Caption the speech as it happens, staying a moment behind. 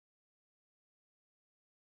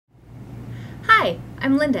Hi,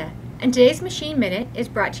 I'm Linda, and today's Machine Minute is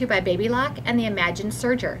brought to you by Baby Lock and the Imagine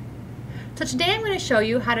Serger. So today I'm going to show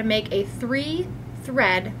you how to make a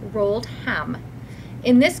 3-thread rolled hem.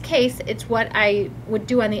 In this case, it's what I would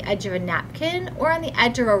do on the edge of a napkin or on the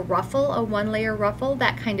edge of a ruffle, a one-layer ruffle,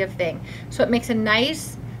 that kind of thing. So it makes a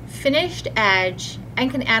nice finished edge and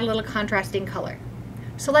can add a little contrasting color.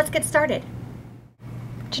 So let's get started.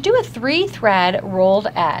 To do a 3-thread rolled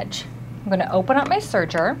edge, I'm going to open up my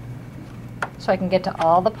serger so I can get to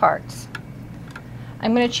all the parts.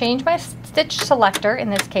 I'm going to change my stitch selector,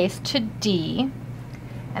 in this case to D,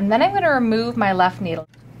 and then I'm going to remove my left needle.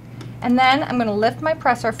 And then I'm going to lift my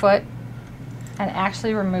presser foot and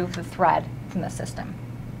actually remove the thread from the system.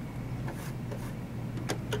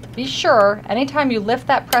 Be sure, anytime you lift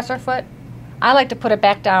that presser foot, I like to put it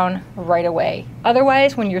back down right away.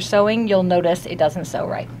 Otherwise, when you're sewing, you'll notice it doesn't sew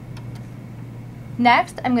right.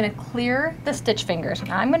 Next, I'm going to clear the stitch fingers.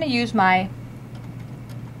 Now I'm going to use my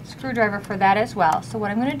screwdriver for that as well. So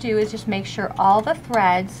what I'm going to do is just make sure all the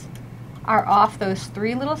threads are off those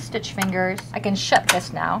 3 little stitch fingers. I can shut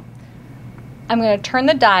this now. I'm going to turn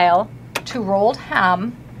the dial to rolled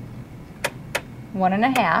hem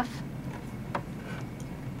 1.5,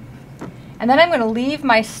 and then I'm going to leave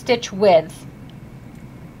my stitch width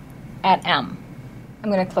at M.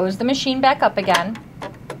 I'm going to close the machine back up again,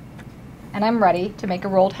 and I'm ready to make a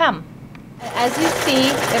rolled hem. As you see,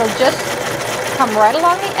 it'll just come right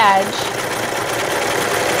along the edge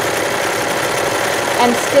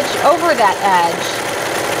and stitch over that edge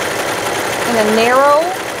in a narrow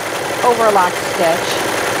overlock stitch,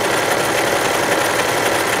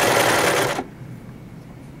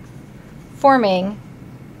 forming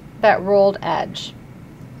that rolled edge.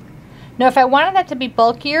 Now if I wanted that to be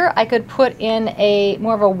bulkier, I could put in a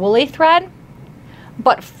more of a woolly thread,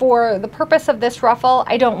 but for the purpose of this ruffle,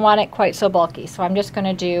 I don't want it quite so bulky, so I'm just going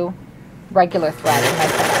to do regular thread in my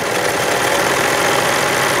setup.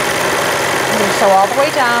 I'm going to sew all the way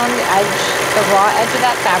down the edge, the raw edge of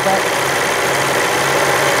that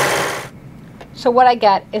fabric. So what I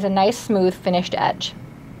get is a nice smooth finished edge.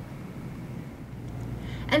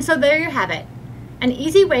 And so there you have it, an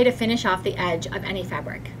easy way to finish off the edge of any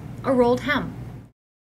fabric, a rolled hem.